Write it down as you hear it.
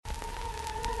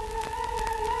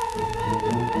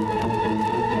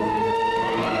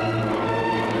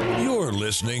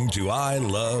listening to I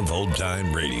Love Old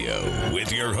Time Radio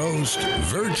with your host,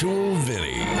 Virtual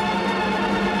Vinny.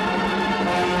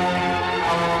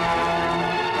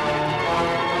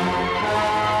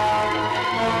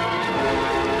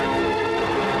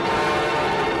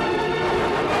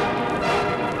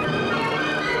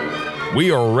 We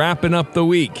are wrapping up the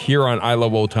week here on I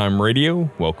Love Old Time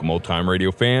Radio. Welcome, Old Time Radio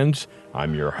fans.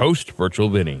 I'm your host, Virtual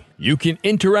Vinny. You can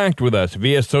interact with us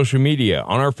via social media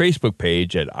on our Facebook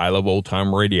page at I Love Old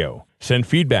Time Radio. Send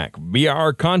feedback via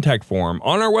our contact form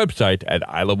on our website at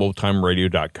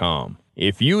iloveoldtimeradio.com.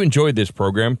 If you enjoyed this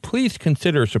program, please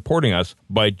consider supporting us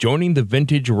by joining the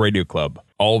Vintage Radio Club.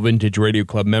 All Vintage Radio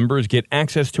Club members get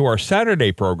access to our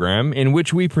Saturday program, in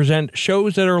which we present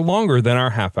shows that are longer than our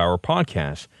half-hour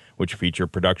podcasts, which feature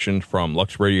productions from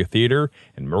Lux Radio Theater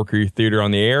and Mercury Theater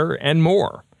on the Air, and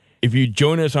more. If you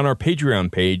join us on our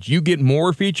Patreon page, you get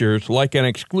more features like an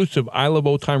exclusive I Love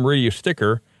Old Time Radio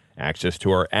sticker, access to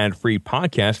our ad-free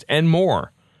podcast, and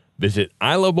more. Visit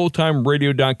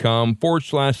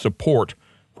iloveoldtimeradio.com/support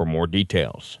for more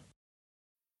details.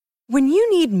 When you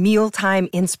need mealtime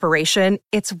inspiration,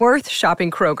 it's worth shopping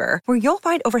Kroger, where you'll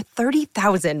find over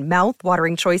 30,000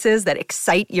 mouth-watering choices that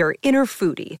excite your inner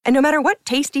foodie. And no matter what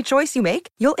tasty choice you make,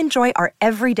 you'll enjoy our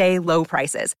everyday low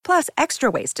prices, plus extra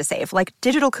ways to save, like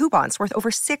digital coupons worth over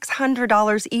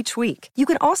 $600 each week. You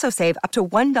can also save up to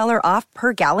 $1 off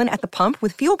per gallon at the pump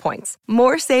with fuel points.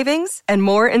 More savings and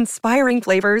more inspiring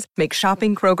flavors make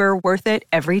shopping Kroger worth it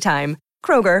every time.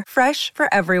 Kroger, fresh for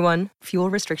everyone. Fuel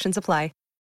restrictions apply.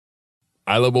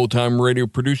 I Love Old Time Radio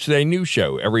produces a new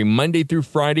show every Monday through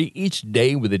Friday, each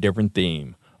day with a different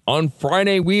theme. On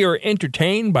Friday, we are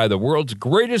entertained by the world's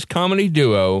greatest comedy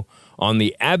duo on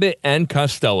the Abbott and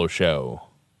Costello Show.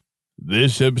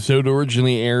 This episode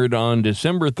originally aired on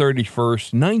December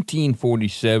 31st,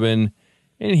 1947,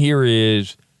 and here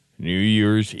is New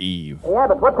Year's Eve. Hey,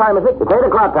 Abbott, what time is it? It's 8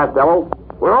 o'clock, Costello.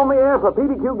 We're on the air for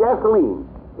PBQ Gasoline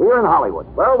here in Hollywood.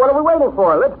 Well, what are we waiting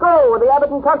for? Let's go with the Abbott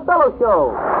and Costello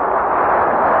Show.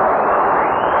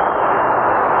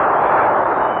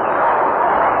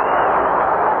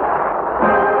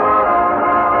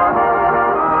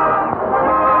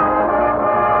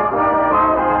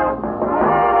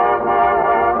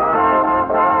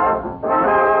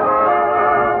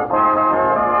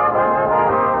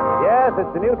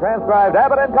 Transcribed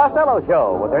Abbott and Costello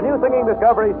Show with their new singing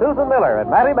discovery, Susan Miller and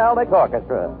Matty Malnick's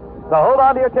orchestra. So hold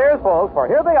on to your chairs, folks, for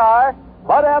here they are,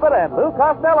 Bud Abbott and Lou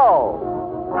Costello.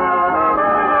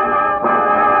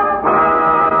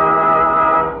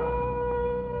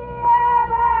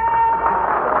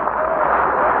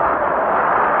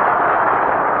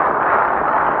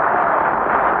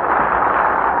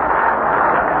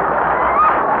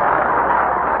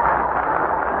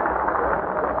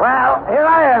 Well, here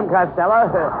I am, Costello.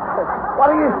 What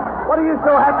are you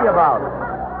so happy about?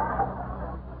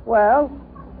 Well,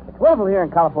 it's wonderful here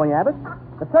in California, Abbott.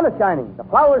 The sun is shining, the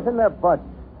flowers in their buds,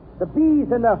 the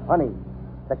bees in their honey,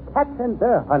 the cats in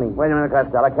their honey. Wait a minute,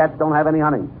 Costello. Cats don't have any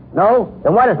honey. No?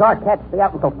 Then why does our cat stay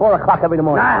out until 4 o'clock every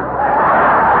morning? Look,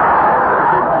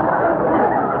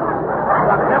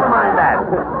 never mind that.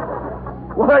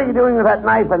 What are you doing with that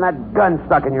knife and that gun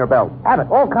stuck in your belt? Abbott,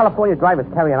 all California drivers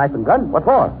carry a knife and gun. What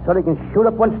for? So they can shoot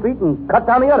up one street and cut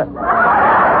down the other.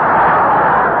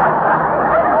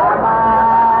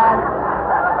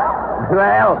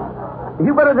 Well,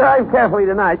 you better drive carefully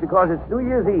tonight because it's New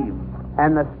Year's Eve,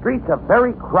 and the streets are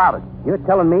very crowded. You're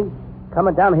telling me?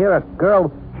 Coming down here, a girl,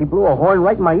 she blew a horn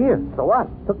right in my ear. So what?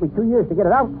 Took me 2 years to get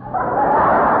it out.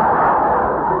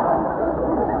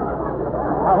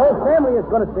 Our whole family is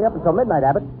going to stay up until midnight,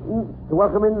 Abbott. To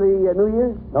welcome in the New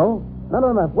Year? No. None of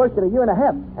them have worked in a year and a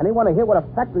half, and they want to hear what a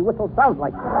factory whistle sounds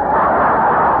like.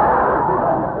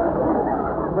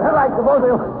 Well, I suppose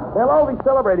they'll all be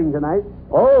celebrating tonight.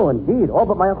 Oh, indeed. All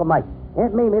but my Uncle Mike.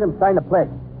 Aunt May made him sign the pledge.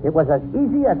 It was as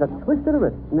easy as a twist of the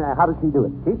wrist. Now, how did she do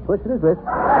it? She twisted his wrist.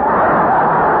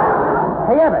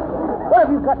 Hey, Abbott, what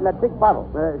have you got in that big bottle?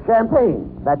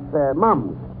 Champagne. That's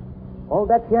Mum's. Oh,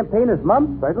 that champagne is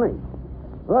Mum? Certainly.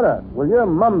 Brother, will your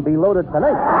mum be loaded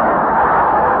tonight?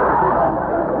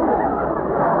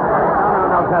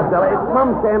 No, Costello. It's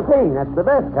Mum's champagne. That's the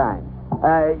best kind.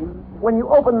 When you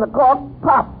open the cork,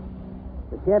 pop.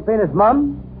 The champagne is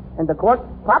Mum, and the cork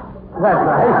pops? That's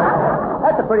right.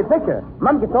 That's a pretty picture.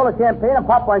 Mum gets all the champagne, and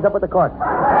Pop winds up with the cork. Why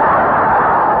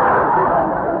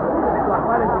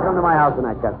didn't you come to my house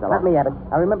tonight, Costello? Not me, Abbott.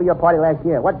 I remember your party last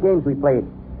year. What games we played?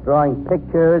 Drawing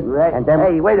pictures, and then...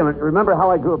 Hey, wait a minute. Remember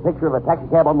how I drew a picture of a taxi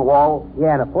cab on the wall?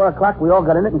 Yeah, and at 4 o'clock, we all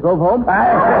got in it and drove home?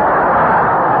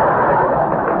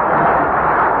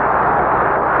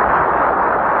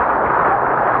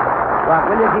 Well,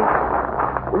 will you keep...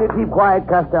 Will you keep quiet,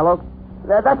 Costello?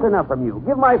 That's enough from you.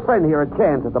 Give my friend here a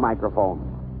chance at the microphone.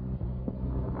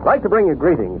 I'd like to bring you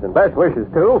greetings and best wishes,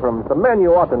 too, from some men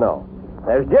you ought to know.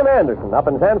 There's Jim Anderson up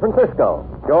in San Francisco,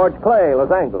 George Clay,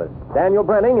 Los Angeles, Daniel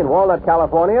Brenning in Walnut,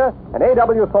 California, and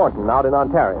A.W. Thornton out in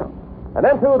Ontario. And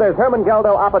then, too, there's Herman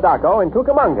Geldo Apodaco in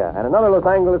Cucamonga and another Los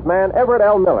Angeles man, Everett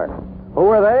L. Miller. Who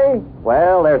are they?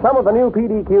 Well, they're some of the new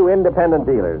PDQ independent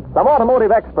dealers, some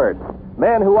automotive experts,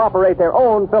 men who operate their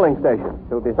own filling stations,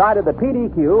 who've decided that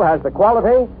PDQ has the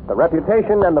quality, the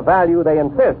reputation, and the value they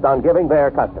insist on giving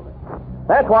their customers.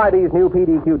 That's why these new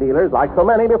PDQ dealers, like so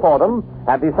many before them,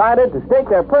 have decided to stake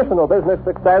their personal business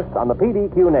success on the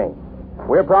PDQ name.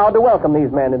 We're proud to welcome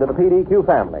these men into the PDQ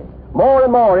family. More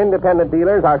and more independent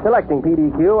dealers are selecting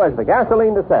PDQ as the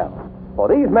gasoline to sell. For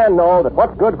these men know that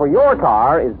what's good for your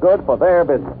car is good for their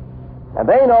business. And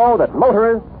they know that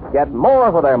motorists get more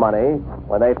for their money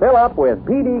when they fill up with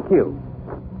PDQ.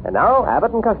 And now,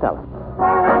 Abbott and Costello.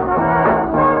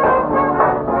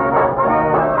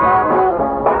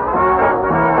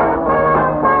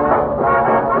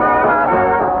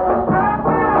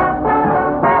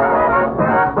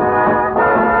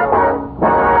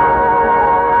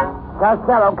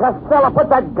 Costello, put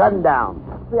that gun down.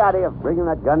 What's the idea of bringing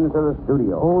that gun into the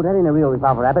studio? Oh, that ain't a real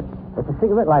revolver, Abbott. It's a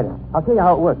cigarette lighter. I'll tell you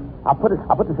how it works. I'll put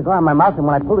the cigar in my mouth, and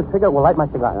when I pull the trigger, it will light my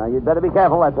cigar. Now, you'd better be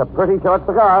careful. That's a pretty short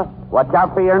cigar. Watch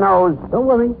out for your nose. Don't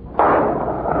worry.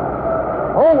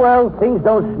 Oh, well, things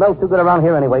don't smell too good around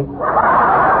here anyway. You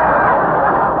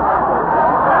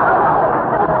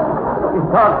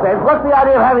talk sense. What's the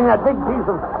idea of having that big piece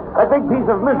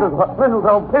of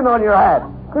mistletoe pin on your hat?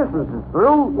 Christmas is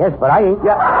through. Yes, but I ain't.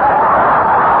 Yeah.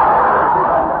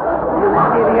 You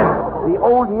idiot. The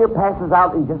old year passes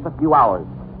out in just a few hours.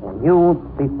 And you'll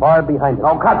be far behind it.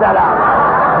 Oh, cut that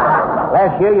out.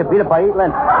 Last year, you beat it by 8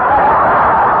 lengths.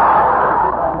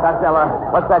 Costello,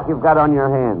 what's that you've got on your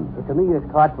hand? It's a New Year's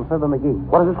card from Fibber McGee.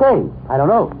 What does it say? I don't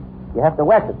know. You have to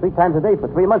wax it 3 times a day for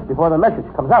 3 months before the message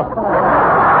comes out.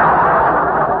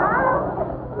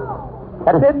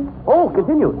 That's it? Oh,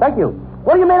 continue. Thank you.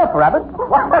 What are you made up for, Abbott?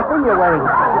 What's that thing you're wearing? Oh,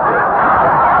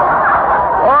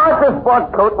 it's a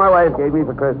sport coat my wife gave me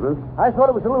for Christmas. I thought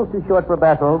it was a little too short for a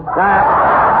bathrobe.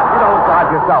 You don't start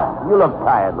yourself. You look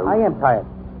tired, Lou. I am tired.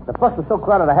 The bus was so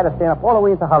crowded I had to stand up all the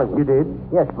way into Hollywood. You did?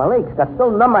 Yes, my legs got so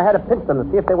numb I had to pinch them to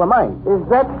see if they were mine. Is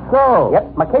that so?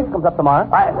 Yep, my case comes up tomorrow.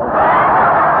 Well,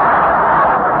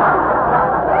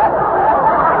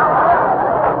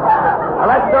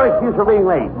 that's no excuse for being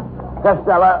late.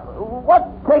 Costello, what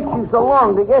takes you so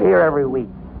long to get here every week?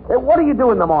 What do you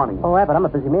do in the morning? Oh, Abbott, I'm a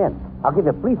busy man. I'll give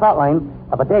you a brief outline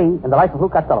of a day in the life of Lou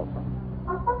Costello.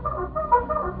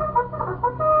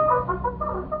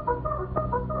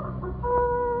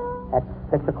 At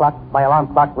 6 o'clock, my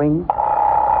alarm clock rings.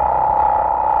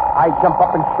 I jump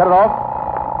up and shut it off.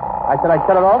 I said I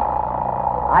shut it off.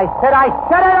 I said I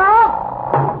shut it off!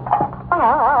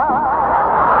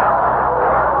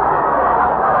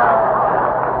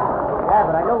 Yeah,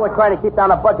 but I know we're trying to keep down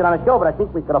the budget on the show, but I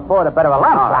think we could afford a better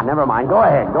alarm clock. Never mind. Go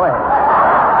ahead.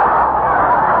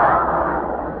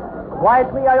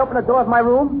 Quietly, I open the door of my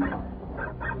room.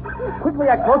 Quickly,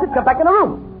 I close it, come back in the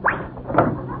room.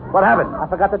 What happened? I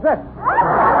forgot the dress.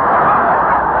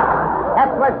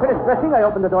 After I finished dressing, I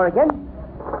opened the door again.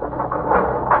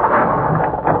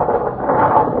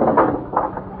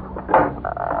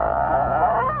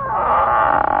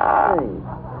 Hey,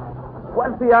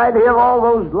 what's the idea of all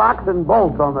those locks and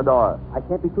bolts on the door? I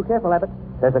can't be too careful, Abbott.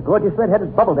 There's a gorgeous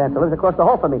red-headed bubble dancer lives across the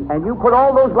hall from me. And you put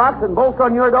all those locks and bolts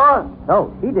on your door? No,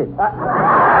 he did.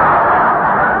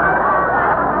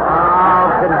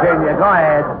 Continue. Go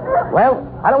ahead. Well,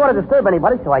 I don't want to disturb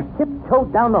anybody, so I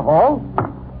tiptoed down the hall.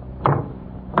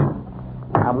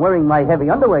 I'm wearing my heavy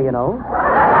underwear, you know.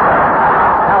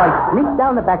 Now I sneak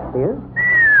down the back stairs.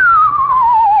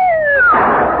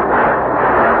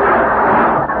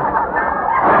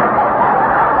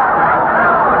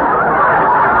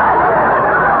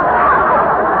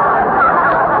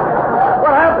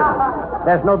 What happened?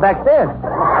 There's no back stairs.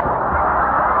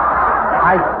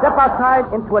 I step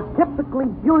outside into a typically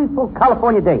beautiful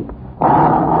California day.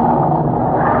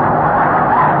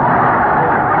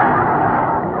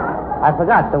 I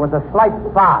forgot there was a slight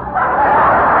fog.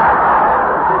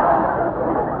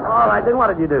 All right, then what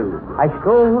did you do? I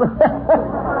stroll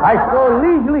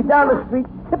leisurely down the street,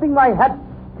 tipping my hat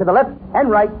to the left and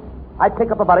right. I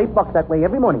pick up about $8 that way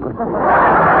every morning.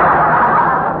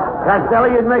 Costello,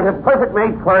 you'd make a perfect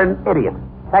mate for an idiot.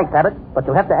 Thanks, Abbott, but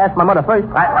you'll have to ask my mother first.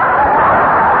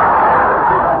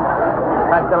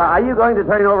 Costello, are you going to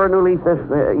turn over a new leaf this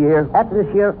year? After this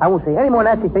year, I won't say any more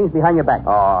nasty things behind your back.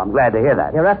 Oh, I'm glad to hear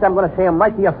that. Hereafter, I'm going to say them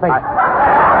right to your face.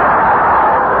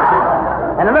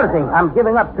 And another thing, I'm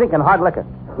giving up drinking hard liquor.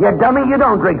 You dummy, you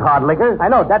don't drink hard liquor. I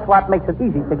know, that's what makes it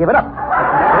easy to give it up.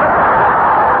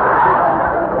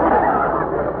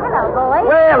 Hello, boys.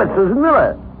 Well, it's Susan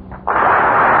Miller.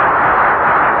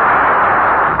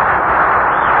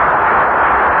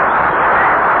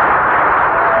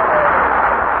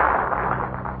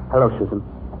 Hello, Susan.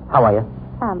 How are you?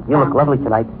 You look lovely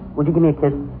tonight. Would you give me a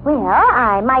kiss? Well,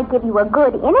 I might give you a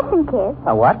good, innocent kiss.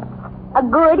 A what? A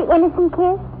good, innocent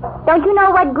kiss? Don't you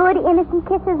know what good, innocent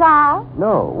kisses are?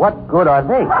 No. What good are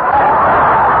they?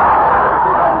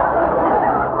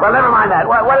 Well, never mind that.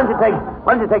 Why don't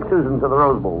you take Susan to the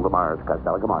Rose Bowl tomorrow,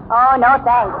 Costello? Come on. Oh, no,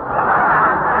 thanks.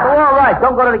 Oh, all right.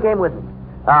 Don't go to the game with me.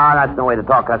 That's no way to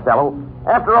talk, Costello.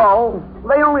 After all,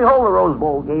 they only hold the Rose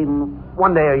Bowl game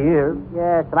one day a year.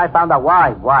 Yes, and I found out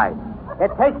why. Why?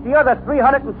 It takes the other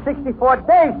 364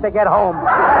 days to get home.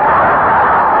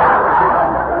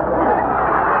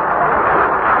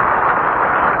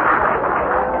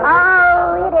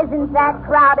 Oh, it isn't that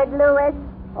crowded, Louis.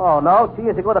 Oh, no. 2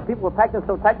 years ago, the people were packed in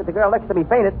so tight that the girl next to me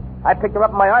fainted. I picked her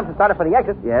up in my arms and started for the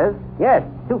exit. Yes? Yes.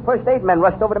 2 first aid men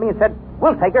rushed over to me and said,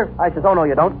 "We'll take her." I says, "Oh, no,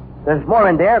 you don't. There's more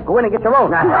in there. Go in and get your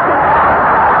own." Well,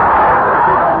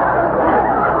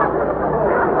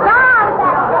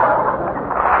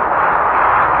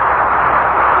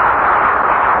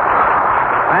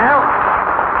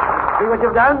 see what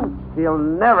you've done? She'll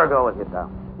never go with you,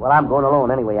 Tom. Well, I'm going alone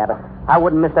anyway, Abbott. I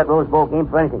wouldn't miss that Rose Bowl game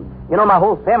for anything. You know, my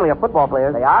whole family are football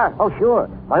players. They are? Oh, sure.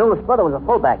 My oldest brother was a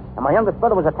fullback, and my youngest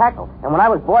brother was a tackle. And when I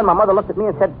was born, my mother looked at me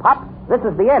and said, "Pop, this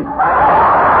is the end."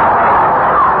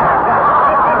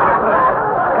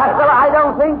 Costello, I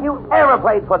don't think you ever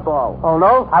played football. Oh,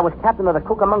 no? I was captain of the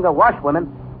Cucamonga Washwomen.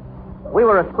 We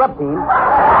were a scrub team.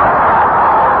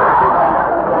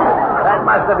 That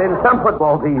must have been some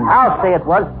football team. I'll say it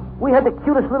was. We had the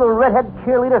cutest little redhead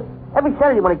cheerleader. Every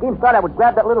Saturday when a game started, I would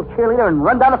grab that little cheerleader and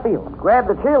run down the field. Grab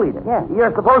the cheerleader? Yeah.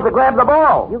 You're supposed to grab the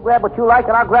ball. You grab what you like,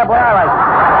 and I'll grab what I like.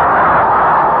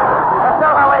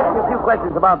 Costello, I'll ask you a few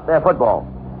questions about football.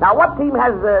 Now, what team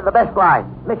has the best line?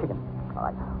 Michigan. All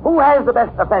right. Who has the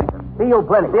best offensive? Field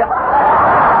plenty. No.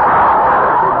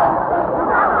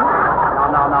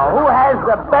 Who has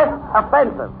the best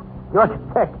offensive? Georgia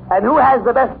Tech. And who has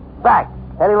the best back?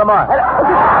 Eddie Lamar.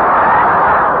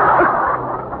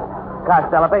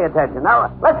 Costello, pay attention. Now,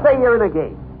 let's say you're in a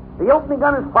game. The opening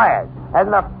gun is fired,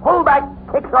 and the fullback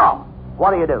kicks off.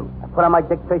 What do you do? I put on my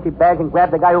Dick Tracy badge and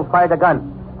grab the guy who fired the gun.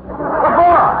 What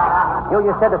for?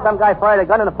 You said that some guy fired a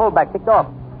gun and the fullback kicked off.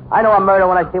 I know a murder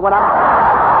when I see one. I'll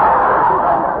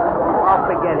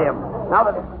forget him. Now,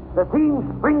 the team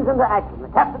springs into action. The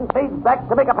captain fades back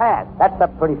to make a pass. That's a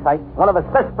pretty sight. One of his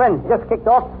best friends just kicked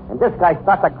off, and this guy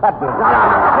starts a crap game.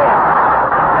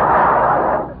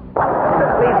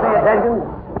 Please pay attention.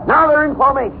 Now they're in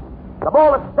formation. The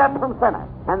ball is snapped from center,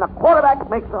 and the quarterback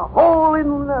makes a hole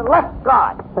in the left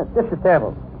guard. This is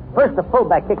terrible. First, the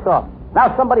fullback kicks off.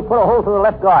 Now somebody put a hole through the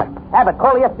left guard. Abbott,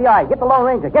 call the FBI. Get the Lone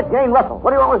Ranger. Get Jane Russell.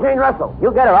 What do you want with Jane Russell?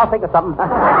 You get her. I'll think of something.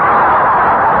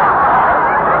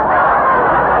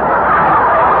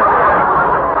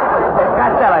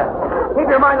 Costello, keep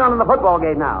your mind on the football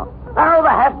game now. Now the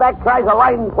halfback tries a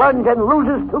line plunge and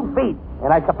loses 2 feet.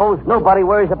 And I suppose nobody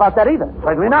worries about that either.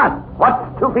 Certainly not.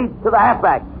 What's 2 feet to the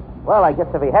halfback? Well, I guess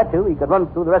if he had to, he could run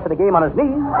through the rest of the game on his knees.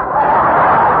 Don't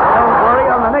worry.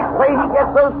 On the next play, he gets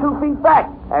those 2 feet back.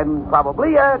 And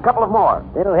probably a couple of more.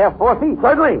 Then he'll have 4 feet.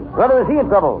 Certainly. Brother, is he in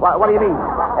trouble? What do you mean?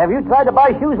 Have you tried to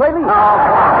buy shoes lately? No.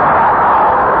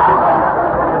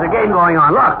 There's a game going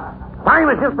on. Look. Time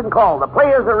has just been called. The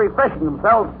players are refreshing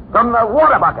themselves from the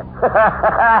water bucket.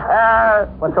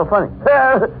 What's so funny?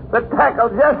 The tackle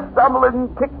just stumbled and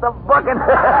kicked the bucket.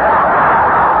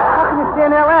 How can you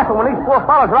stand there laughing when these poor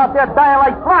fellows are out there dying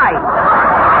like flies?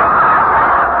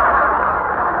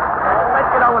 Let's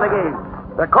get on with the game.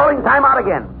 They're calling timeout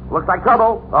again. Looks like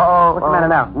trouble. Uh-oh. What's the matter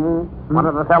now? One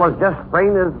of the fellows just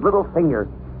sprained his little finger,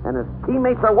 and his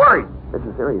teammates are worried. This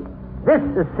is serious. This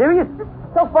is serious?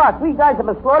 So far, 3 guys have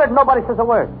been slaughtered and nobody says a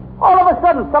word. All of a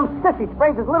sudden, some sissy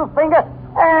sprains his little finger.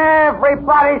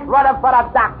 Everybody's running for the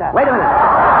doctor. Wait a minute.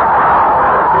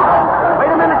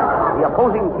 The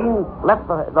opposing team left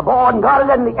the ball unguarded,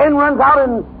 and the end runs out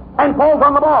and falls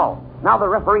on the ball. Now the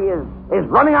referee is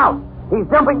running out. He's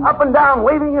jumping up and down,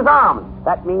 waving his arms.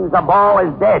 That means the ball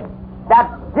is dead.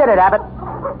 That did it, Abbott.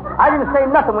 I didn't say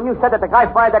nothing when you said that the guy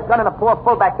fired that gun and the poor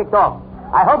fullback kicked off.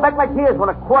 I held back my tears when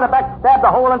the quarterback stabbed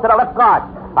a hole into the left guard.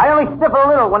 I only sniffled a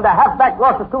little when the halfback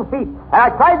lost his 2 feet, and I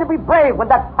tried to be brave when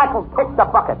that tackle kicked the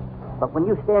bucket. But when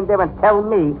you stand there and tell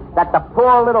me that the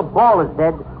poor little ball is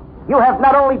dead, You have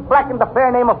not only blackened the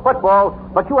fair name of football,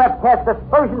 but you have cast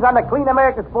aspersions on the clean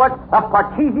American sport of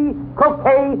parcheesi,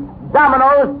 croquet,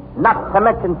 dominoes, not to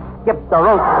mention skip the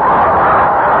rope.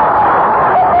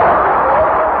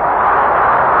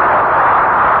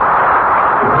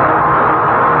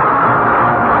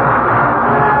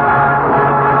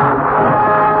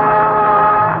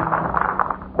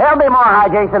 There'll be more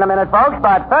hijinks in a minute, folks,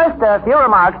 but first, a few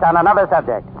remarks on another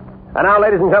subject. And now,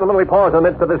 ladies and gentlemen, we pause in the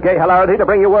midst of this gay hilarity to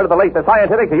bring you word of the late, the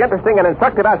scientific, the interesting, and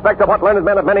instructive aspects of what learned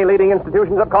men of many leading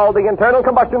institutions have called the internal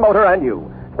combustion motor and you.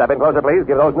 Step in closer, please.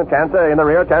 Give those in the chance in the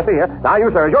rear chance to hear. Now,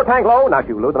 you, sir, is your tank low? Not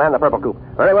you, Lou, the man in the purple coupe.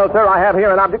 Very well, sir, I have here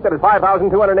an object that is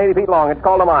 5,280 feet long. It's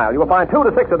called a mile. You will find 2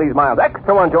 to 6 of these miles.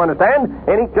 Extra ones, you understand,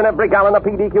 in each and every gallon of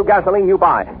PDQ gasoline you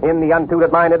buy. In the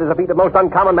untutored mind, it is a feat of most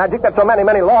uncommon magic that so many,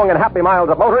 many long and happy miles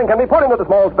of motoring can be put into the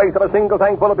small space of a single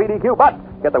tank full of PDQ. But,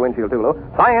 get the windshield, too, Lou.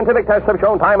 Scientific tests have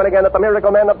shown time and again that the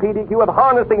miracle men of PDQ have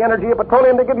harnessed the energy of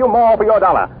petroleum to give you more for your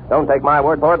dollar. Don't take my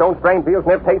word for it. Don't strain, feel,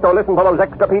 sniff, taste, or listen for those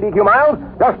extra PDQ miles.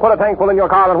 Just put a tank full in your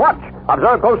car and watch.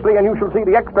 Observe closely and you shall see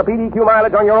the extra PDQ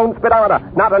mileage on your own speedometer.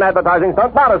 Not an advertising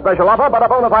stunt, not a special offer, but a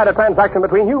bona fide transaction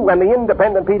between you and the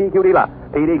independent PDQ dealer.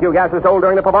 PDQ gas is sold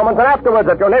during the performance and afterwards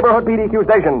at your neighborhood PDQ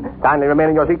station. Kindly remain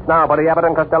in your seats now for the Abbott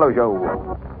and Costello show.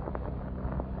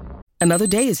 Another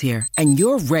day is here, and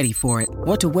you're ready for it.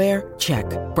 What to wear? Check.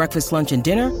 Breakfast, lunch, and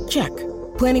dinner? Check.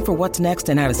 Planning for what's next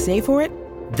and how to save for it?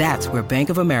 That's where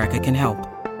Bank of America can help.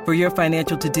 For your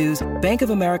financial to-dos, Bank of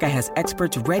America has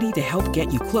experts ready to help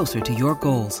get you closer to your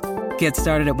goals. Get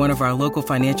started at one of our local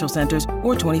financial centers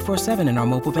or 24/7 in our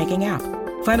mobile banking app.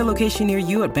 Find a location near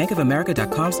you at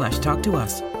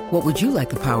bankofamerica.com/talktous. What would you like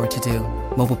the power to do?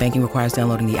 Mobile banking requires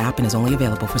downloading the app and is only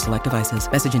available for select devices.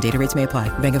 Message and data rates may apply.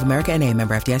 Bank of America N.A.,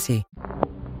 member FDIC.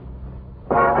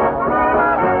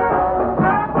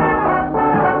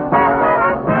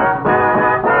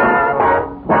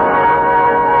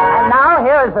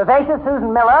 Here's vivacious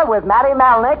Susan Miller with Matty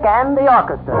Malnick and the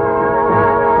orchestra.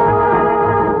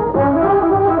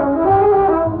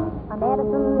 A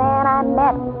medicine man I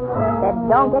met said,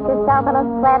 don't get yourself in a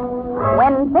sweat.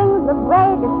 When things look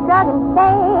gray, just shrug and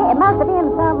say, it must have been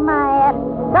from my head.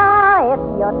 So if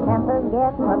your temper's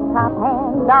getting a top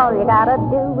hand, all you gotta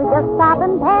do is just stop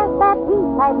and pass that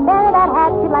piece. I'd bury that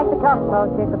hat, you like the Costello,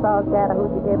 Chickasaw,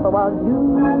 Chattahoochee, Chippewa,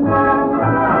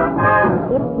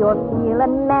 If you're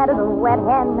feeling mad as a wet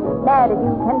hen, mad as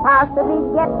you can possibly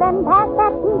get, then pass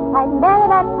that piece. I'd bury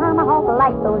that tomahawk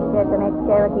like those Cherokees,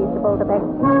 Cherokees, Chapultepec.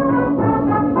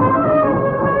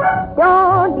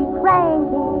 Don't be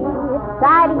cranky,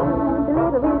 try to use a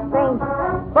little restraint.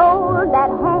 Fold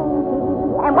that hanky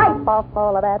and wipe off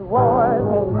all of that war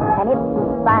paint. And if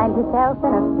you find yourself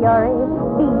in a fury,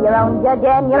 be your own judge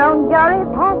and your own jury.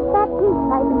 Pass that piece,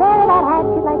 like bury that hat,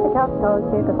 you like the Choctaw,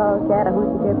 Chickasaw,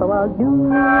 Chattahoochee, Chippewa,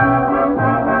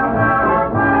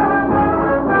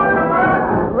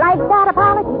 Write that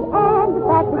apology and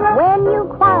dispatch it. When you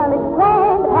quarrel, it's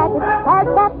grand to patch it. Pass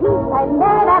that piece, like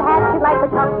bury that hat, you like the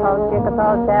Choctaw,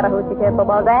 Chickasaw, Chattahoochee,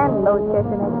 Chippewa, and those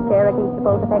Cherokees, Cherokees,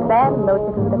 Chapultepec, and those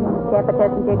Chapultepec,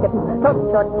 Chepachet, and Chickapees,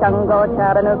 Chut, Chungo,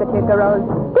 Chattanooga, Chickaroos.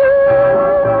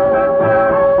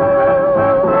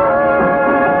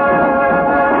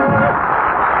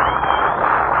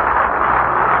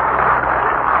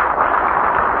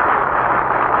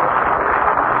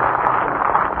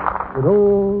 With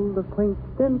old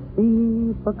acquaintance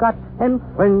be forgot, and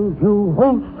friends you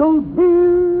hold so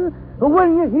dear.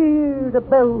 When you hear the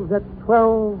bells at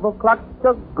 12 o'clock,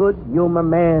 the good humor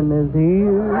man is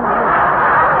here.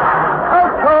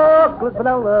 Chocolate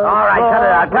vanilla. All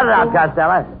right, cut it out,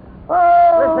 Costello.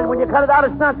 Oh, Listen, when you cut it out,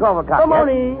 it's not 12 o'clock come yet. on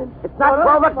in. It's not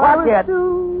 12 o'clock yet.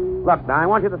 Do. Look, now, I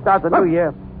want you to start the new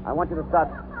year. I want you to start...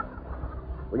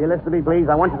 Will you listen to me, please?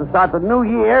 I want you to start the new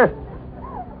year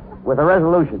with a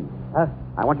resolution. Huh?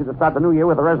 I want you to start the new year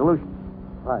with a resolution.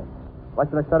 Right. Why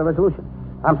should I start a resolution?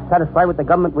 I'm satisfied with the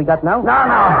government we got now. No.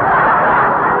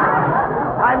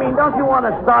 I mean, don't you want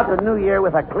to start the new year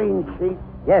with a clean sheet?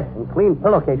 Yes, and clean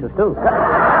pillowcases, too.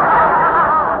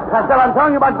 Costello, I'm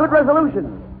telling you about good resolutions.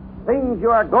 Things you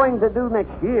are going to do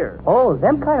next year. Oh,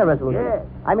 them kind of resolutions. Yeah.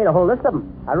 I made a whole list of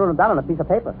them. I wrote them down on a piece of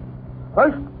paper.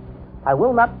 First, I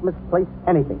will not misplace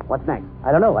anything. What's next?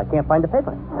 I don't know. I can't find the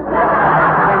paper.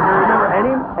 Can't you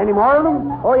remember any more of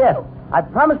them? Oh, yes. I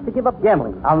promised to give up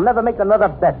gambling. I'll never make another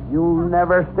bet. You'll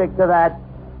never stick to that.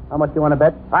 How much you want to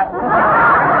bet?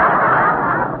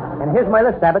 And here's my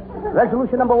list, Abbott.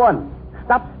 Resolution number 1.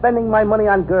 Stop spending my money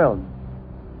on girls.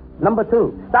 Number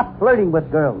 2. Stop flirting with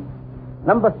girls.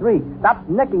 Number 3. Stop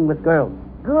necking with girls.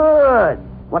 Good.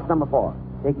 What's number 4?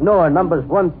 Ignore numbers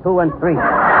 1, 2, and 3.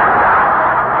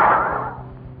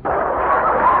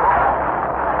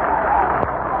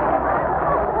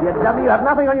 You dummy, you have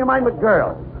nothing on your mind but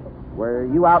girls. Were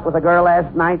you out with a girl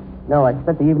last night? No, I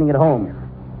spent the evening at home.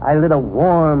 I lit a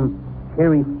warm,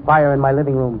 cheery fire in my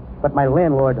living room, but my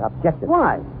landlord objected.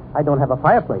 Why? I don't have a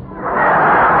fireplace.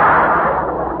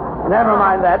 Never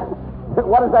mind that.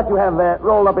 What is that you have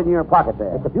rolled up in your pocket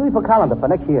there? It's a beautiful calendar for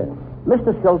next year.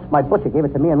 Mr. Schultz, my butcher, gave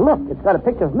it to me, and look, it's got a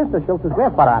picture of Mr. Schultz's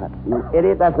grandfather on it. You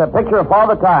idiot, that's a picture of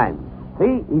Father Time.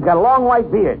 See, he's got a long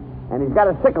white beard, and he's got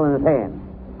a sickle in his hand.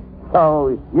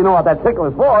 So, you know what that sickle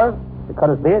is for? To cut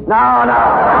his beard? No.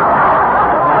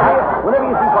 Whenever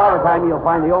you see Father Time, you'll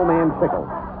find the old man's sickle.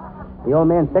 The old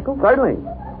man's sickle? Certainly.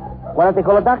 Why don't they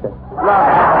call a doctor? No.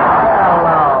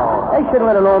 Hello. They shouldn't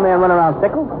let an old man run around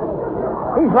sickle.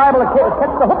 He's liable to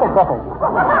catch the huffle-puffle.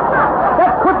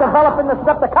 That could develop in the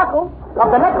streptococcus of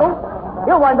the nickel.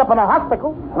 He'll wind up in a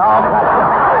hospital. No,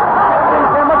 Didn't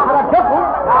care much for that pickle.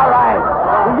 all right.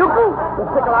 The yuku? The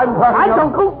sickle I'm talking I about.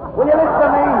 don't go. Will you listen to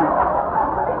me?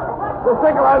 The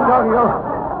sickle I'm talking about.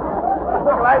 The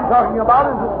sickle I'm talking about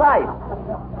is the scythe.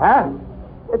 Huh?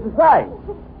 It's a scythe.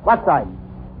 What side?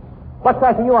 What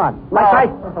side are you on? My No.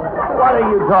 side? What are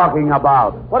you talking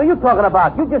about? What are you talking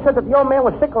about? You just said that the old man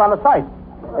was sickle on the side.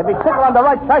 If he's sickle on the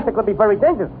right side, it could be very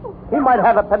dangerous. He might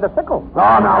have appendicitis. No, look.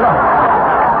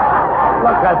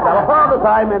 Look, Costello, Father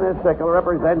Time and his sickle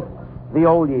represents the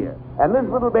old year. And this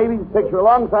little baby's picture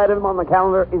alongside of him on the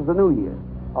calendar is the new year.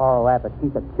 Oh, Abbott,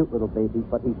 he's a cute little baby,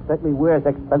 but he certainly wears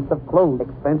expensive clothes.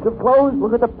 Expensive clothes?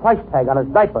 Look at the price tag on his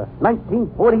diaper.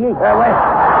 1948. Wait.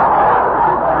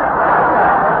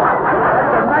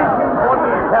 That's a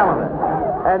 1948 calendar.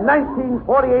 And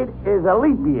 1948 is a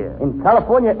leap year. In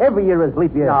California, every year is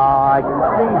leap year. No, I can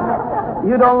see.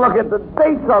 You don't look at the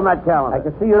dates on that calendar. I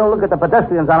can see you don't look at the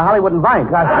pedestrians on Hollywood and Vine.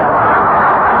 Leap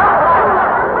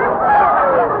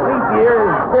year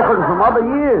is different from other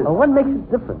years. Well, what makes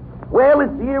it different? Well,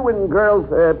 it's the year when girls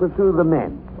pursue the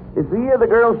men. It's the year the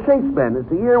girls chase men. It's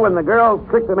the year when the girls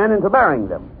trick the men into marrying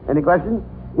them. Any questions?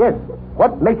 Yes.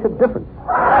 What makes it different?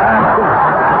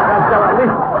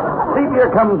 Leap year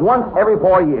comes once every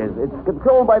 4 years. It's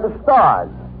controlled by the stars.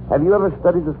 Have you ever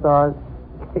studied the stars?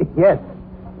 Yes.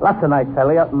 Lots of nights I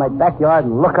lay out in my backyard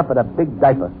and look up at a big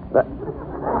diaper.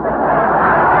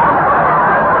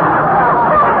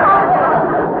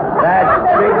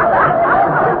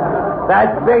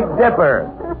 That's Big Dipper.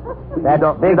 They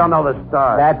don't know the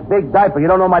stars. That's big diaper. You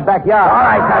don't know my backyard. All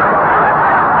right,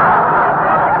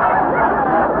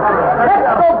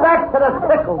 Let's go back to the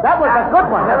sickle. That was a good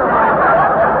one. never mind.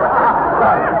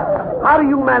 How do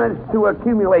you manage to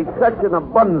accumulate such an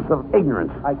abundance of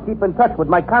ignorance? I keep in touch with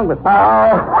my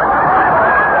congressman.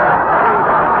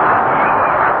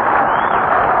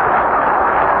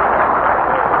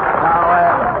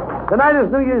 Tonight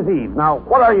is New Year's Eve. Now,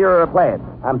 what are your plans?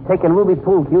 I'm taking Ruby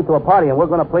Pool Cue to a party, and we're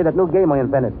going to play that new game I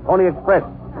invented, Pony Express.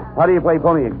 How do you play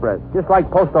Pony Express? Just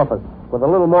like post office, with a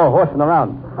little more horsing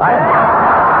around.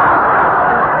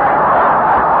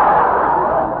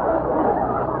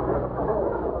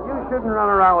 You shouldn't run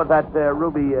around with that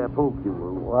Ruby Pool Cue.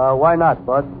 Well, why not,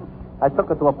 Bud? I took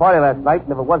her to a party last night,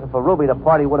 and if it wasn't for Ruby, the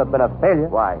party would have been a failure.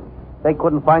 Why? They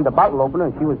couldn't find the bottle opener,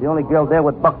 and she was the only girl there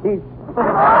with buck teeth.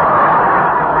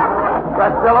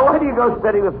 Costello, why do you go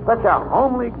steady with such a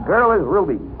homely girl as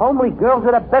Ruby? Homely girls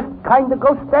are the best kind to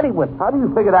go steady with. How do you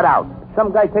figure that out? If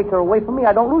some guy takes her away from me,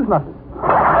 I don't lose nothing.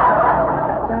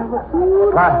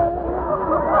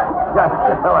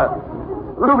 Costello,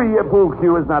 Ruby Pool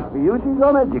Cue is not for you. She's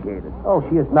uneducated. Oh,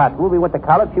 she is not. Ruby went to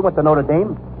college. She went to Notre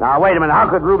Dame. Now, wait a minute. How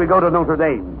could Ruby go to Notre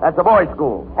Dame? That's a boys'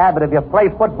 school. Abbott, if you play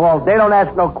football, they don't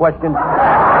ask no questions.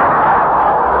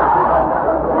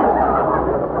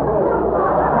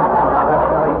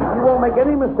 You won't make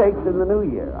any mistakes in the new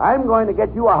year. I'm going to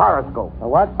get you a horoscope. A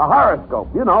what? A horoscope.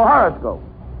 You know, horoscope.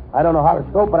 I don't know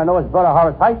horoscope, but I know his brother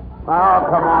Horace Height. Oh,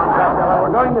 come on, Costello.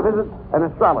 We're going to visit an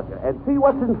astrologer and see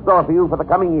what's in store for you for the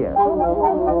coming year.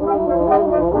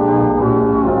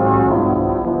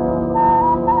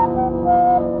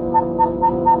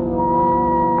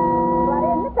 What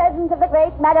in the presence of the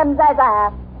great Madame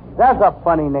Zaza? That's a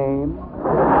funny name.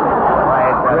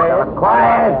 Quiet, Costello.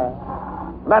 Quiet.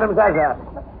 Madam Zaza,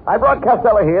 I brought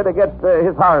Costello here to get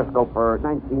his horoscope for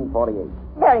 1948.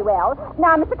 Very well.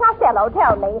 Now, Mr. Costello,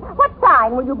 tell me, what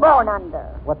sign were you born under?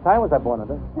 What time was I born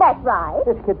under? That's right.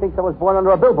 This kid thinks I was born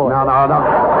under a billboard. No.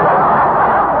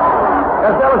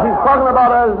 Costello, she's talking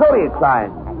about a zodiac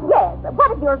sign. Yes.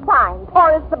 What is your sign?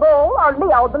 Taurus the bull or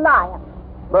Leo the lion?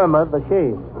 Burma, the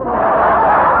she.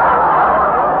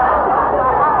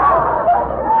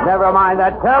 Never mind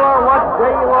that. Tell her what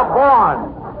day you were born.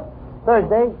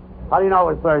 Thursday. How do you know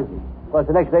it was Thursday? Was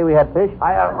the next day we had fish?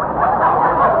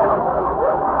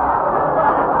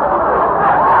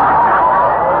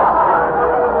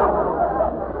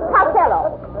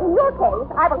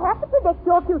 predict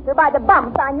your future by the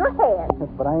bumps on your head.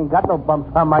 But I ain't got no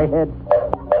bumps on my head.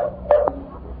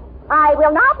 I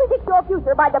will now predict your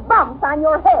future by the bumps on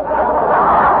your head.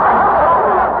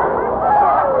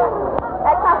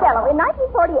 Costello, in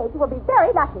 1948, you will be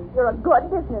very lucky. You're a good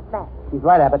businessman. She's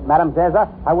right, Abbott. Madame Zaza,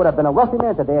 I would have been a wealthy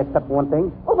man today except for one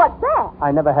thing. Well, what's that?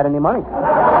 I never had any money.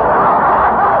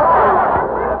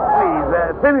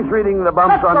 Please, finish reading the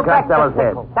bumps on Costello's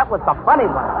head. That was the funny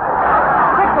one.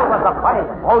 Sickle was the funny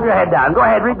one. Hold your head down. Go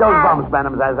ahead, read those bumps,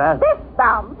 Madame Zaza. This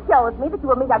bump shows me that you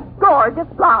will meet a gorgeous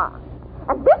blonde.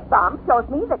 And this bump shows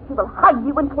me that she will hug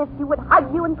you and kiss you and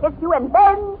hug you and kiss you and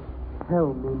then...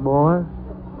 Tell me more.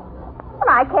 Well,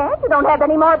 I can't. You don't have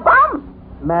any more bumps.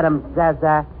 Madame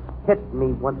Zaza, hit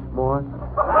me once more.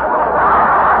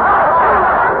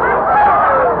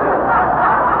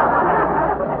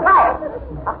 Right.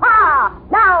 Aha!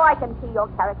 Now I can see your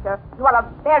character. You are a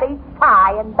very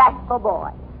shy and bashful boy.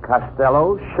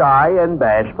 Costello, shy and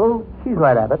bashful? She's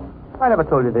right, Abbott. I never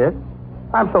told you this.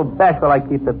 I'm so bashful I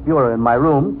keep the bureau in my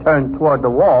room turned toward the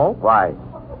wall. Why?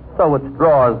 So its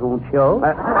drawers won't show.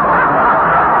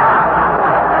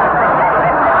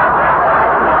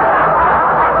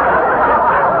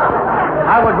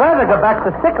 I would rather go back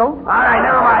to sickle. All right,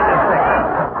 never mind the sickle.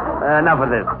 Enough of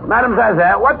this. Madame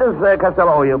Zaza, what does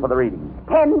Costello owe you for the reading?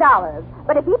 $10.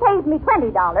 But if he pays me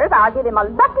 $20, I'll give him a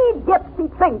lucky gypsy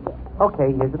trinket.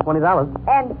 Okay, here's the $20.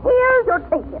 And here's your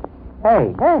trinket.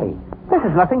 Hey, this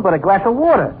is nothing but a glass of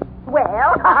water.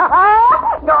 Well,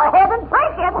 go ahead and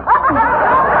drink it.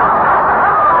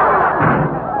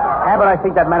 Abbott, I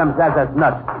think that Madame Zaza's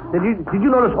nuts. Did you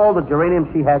notice all the geraniums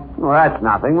she had? Well, that's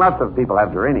nothing. Lots of people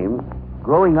have geraniums.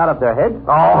 Growing out of their heads? Oh,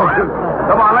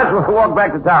 come on, let's walk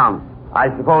back to town. I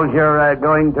suppose you're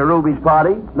going to Ruby's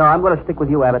party? No, I'm going to stick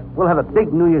with you, Abbott. We'll have a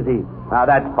big New Year's Eve. Now,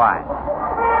 that's fine.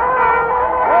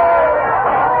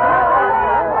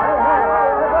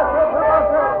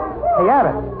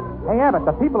 Hey, Abbott,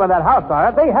 the people in that house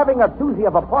are they having a doozy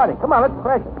of a party? Come on, let's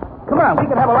crash it. Come on, we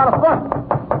can have a lot of fun.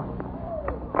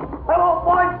 Hello,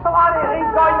 boys. Come on in.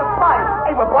 Ain't going to fight.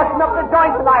 Hey, we're busting up the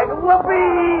joint tonight.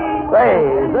 Whoopee! Say,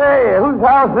 whose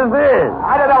house is this?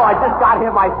 I don't know. I just got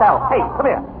here myself. Hey, come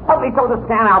here. Help me throw this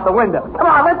can out the window.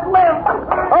 Come on, let's live.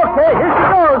 Okay, here she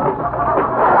goes.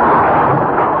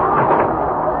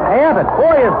 Hey, Abbott,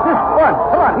 boy, is this fun.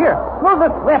 Come on, here. Throw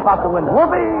this lamp out the window.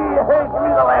 Whoopee! Hey, give me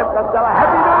the lamp, Costello.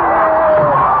 Happy New Year!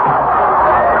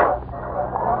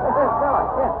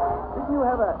 Didn't you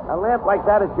have a lamp like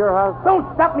that at your house? Don't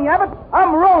stop me, Abbott.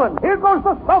 I'm rolling. Here goes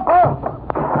the sofa.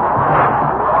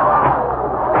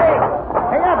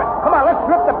 Hey, Abbott, come on, let's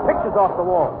rip the pictures off the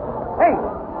wall. Hey,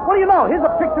 what do you know? Here's a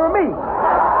picture of me. Me? Hey,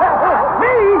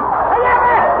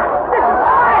 Abbott! This is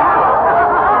my house!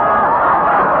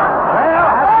 Well,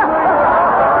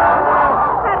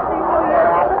 Happy New Year,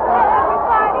 Abbott. Happy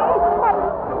party.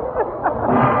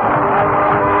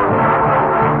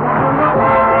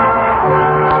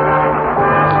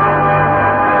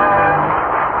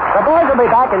 The boys will be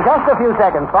back in just a few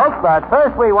seconds, folks, but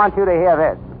first we want you to hear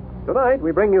this. Tonight,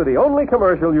 we bring you the only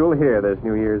commercial you'll hear this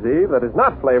New Year's Eve that is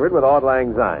not flavored with Auld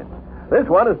Lang Syne. This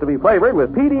one is to be flavored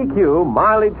with PDQ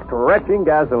mileage-stretching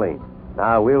gasoline.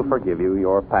 Now, we'll forgive you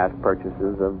your past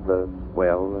purchases of,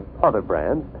 other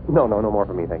brands. No more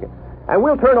for me, thank you. And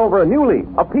we'll turn over a new leaf,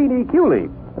 a PDQ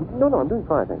leaf. No, I'm doing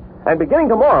fine, thanks. And beginning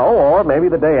tomorrow, or maybe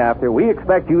the day after, we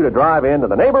expect you to drive into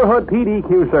the neighborhood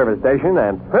PDQ service station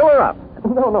and fill her up.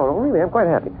 No, really, I'm quite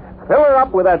happy. Fill her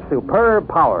up with that superb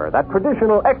power, that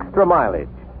traditional extra mileage,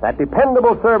 that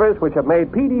dependable service which have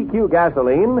made PDQ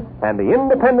gasoline and the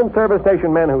independent service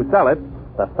station men who sell it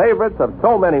the favorites of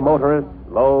so many motorists,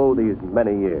 these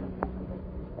many years.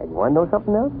 And you want to know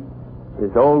something else?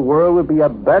 This old world would be a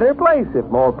better place if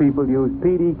more people used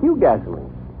PDQ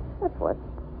gasoline. That's what.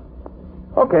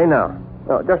 Okay, now,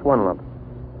 just one lump.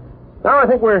 Now, I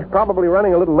think we're probably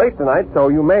running a little late tonight, so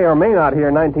you may or may not hear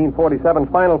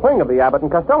 1947's final thing of the Abbott and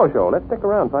Costello show. Let's stick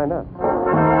around and find out.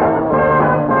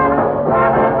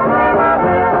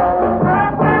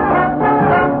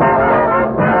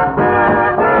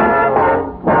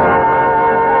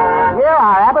 Here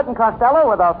are Abbott and Costello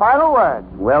with our final words.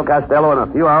 Well, Costello, in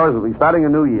a few hours, we'll be starting a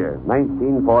new year,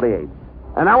 1948.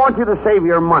 And I want you to save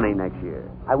your money next year.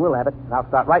 I will, Abbott. I'll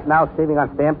start right now saving on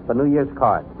stamps for New Year's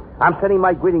cards. I'm sending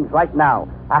my greetings right now.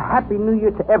 A happy New Year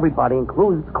to everybody,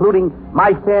 including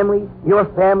my family, your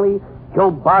family, Joe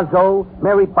Bozzo,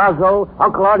 Mary Bozzo,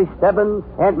 Uncle Artie Stebbins,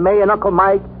 Aunt May and Uncle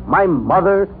Mike, my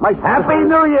mother, my sister. Happy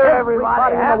New Year,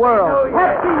 everybody. In the world. New Year.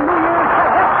 Happy New Year to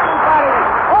everybody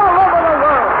all over the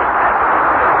world.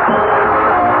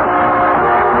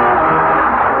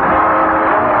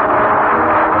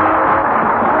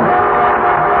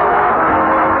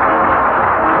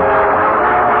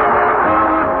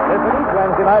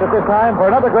 tonight at this time for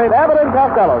another great Abbott and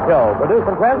Costello show, produced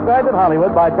and transcribed in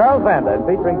Hollywood by Charles Vanda and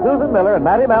featuring Susan Miller and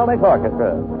Matty Malnick's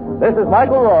orchestra. This is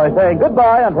Michael Roy saying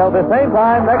goodbye until this same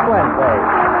time next Wednesday.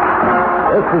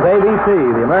 This is ABC,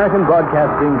 the American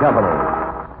Broadcasting Company.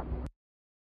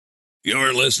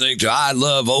 You're listening to I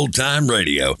Love Old Time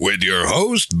Radio with your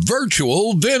host,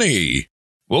 Virtual Vinny.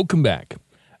 Welcome back.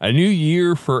 A new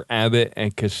year for Abbott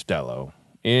and Costello.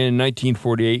 In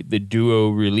 1948, the duo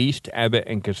released Abbott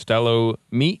and Costello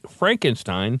Meet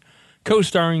Frankenstein,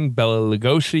 co-starring Bela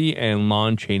Lugosi and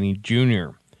Lon Chaney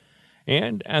Jr.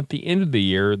 And at the end of the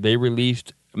year, they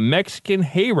released Mexican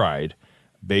Hayride,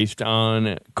 based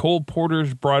on Cole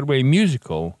Porter's Broadway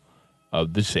musical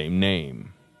of the same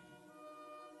name.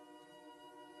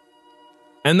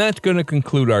 And that's going to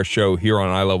conclude our show here on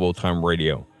I Love Old Time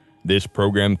Radio. This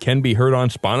program can be heard on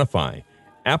Spotify,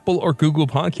 Apple or Google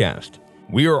Podcast.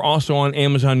 We are also on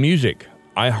Amazon Music,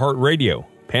 iHeartRadio,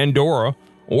 Pandora,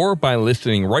 or by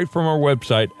listening right from our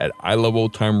website at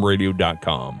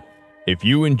iloveoldtimeradio.com. If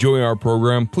you enjoy our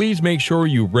program, please make sure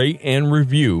you rate and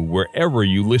review wherever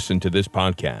you listen to this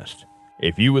podcast.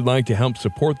 If you would like to help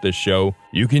support this show,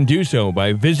 you can do so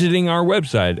by visiting our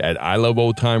website at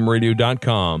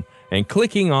iloveoldtimeradio.com and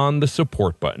clicking on the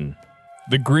support button.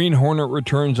 The Green Hornet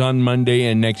returns on Monday,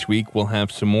 and next week we'll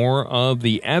have some more of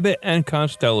the Abbott and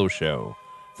Costello show.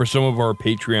 For some of our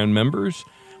Patreon members,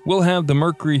 we'll have the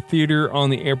Mercury Theater on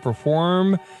the air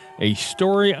perform a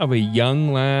story of a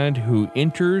young lad who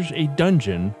enters a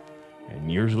dungeon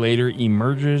and years later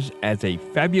emerges as a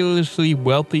fabulously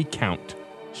wealthy count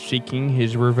seeking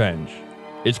his revenge.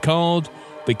 It's called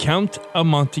The Count of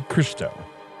Monte Cristo.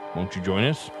 Won't you join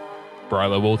us? For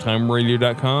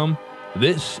iloveoldtimeradio.com,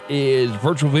 this is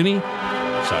Virtual Vinny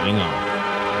signing off.